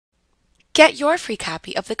Get your free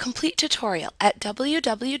copy of the complete tutorial at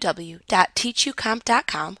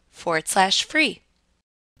www.teachucomp.com/free.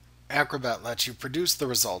 Acrobat lets you produce the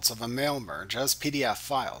results of a mail merge as PDF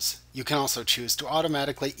files. You can also choose to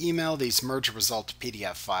automatically email these merge result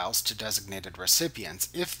PDF files to designated recipients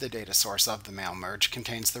if the data source of the mail merge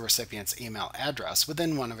contains the recipient's email address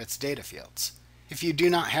within one of its data fields. If you do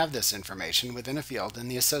not have this information within a field in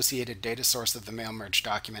the associated data source of the mail merge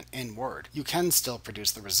document in Word, you can still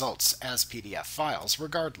produce the results as PDF files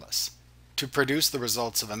regardless. To produce the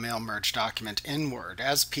results of a mail merge document in Word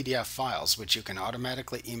as PDF files, which you can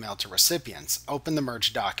automatically email to recipients, open the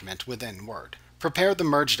merge document within Word. Prepare the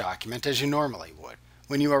merge document as you normally would.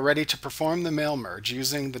 When you are ready to perform the mail merge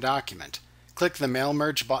using the document, click the Mail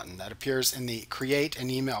Merge button that appears in the Create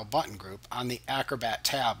an Email button group on the Acrobat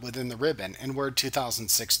tab within the ribbon in Word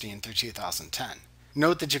 2016 through 2010.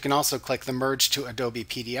 Note that you can also click the Merge to Adobe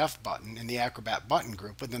PDF button in the Acrobat button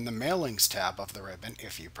group within the Mailings tab of the ribbon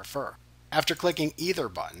if you prefer. After clicking either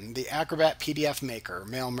button, the Acrobat PDF Maker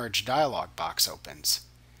Mail Merge dialog box opens.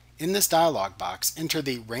 In this dialog box, enter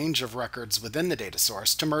the range of records within the data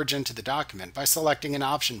source to merge into the document by selecting an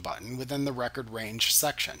option button within the Record Range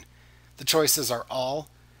section. The choices are All,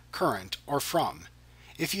 Current, or From.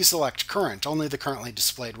 If you select Current, only the currently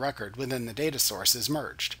displayed record within the data source is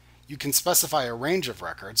merged. You can specify a range of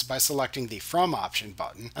records by selecting the From option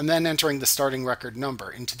button and then entering the starting record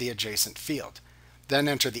number into the adjacent field. Then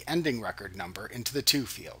enter the ending record number into the To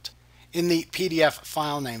field. In the PDF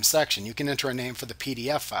file name section, you can enter a name for the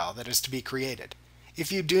PDF file that is to be created.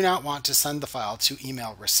 If you do not want to send the file to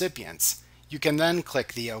email recipients, you can then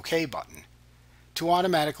click the OK button. To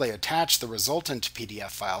automatically attach the resultant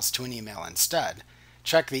PDF files to an email instead,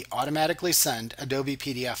 check the Automatically Send Adobe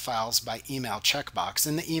PDF Files by Email checkbox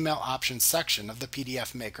in the Email Options section of the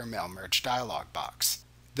PDF Maker Mail Merge dialog box.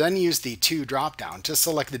 Then use the To drop-down to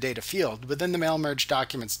select the data field within the Mail Merge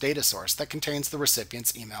document's data source that contains the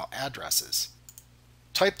recipient's email addresses.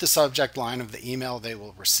 Type the subject line of the email they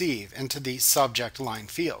will receive into the Subject Line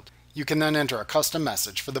field. You can then enter a custom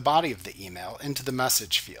message for the body of the email into the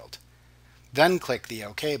Message field. Then click the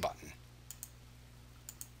OK button.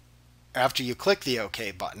 After you click the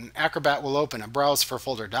OK button, Acrobat will open a Browse for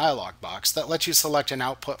Folder dialog box that lets you select an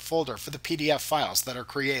output folder for the PDF files that are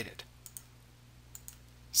created.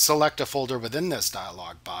 Select a folder within this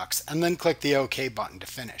dialog box and then click the OK button to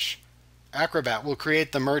finish. Acrobat will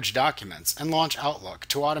create the merged documents and launch Outlook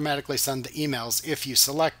to automatically send the emails if you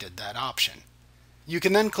selected that option. You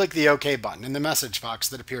can then click the OK button in the message box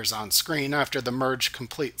that appears on screen after the merge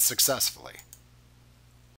completes successfully.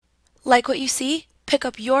 Like what you see? Pick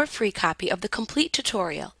up your free copy of the complete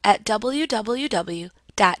tutorial at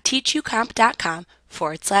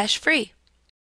www.teachucomp.com/free.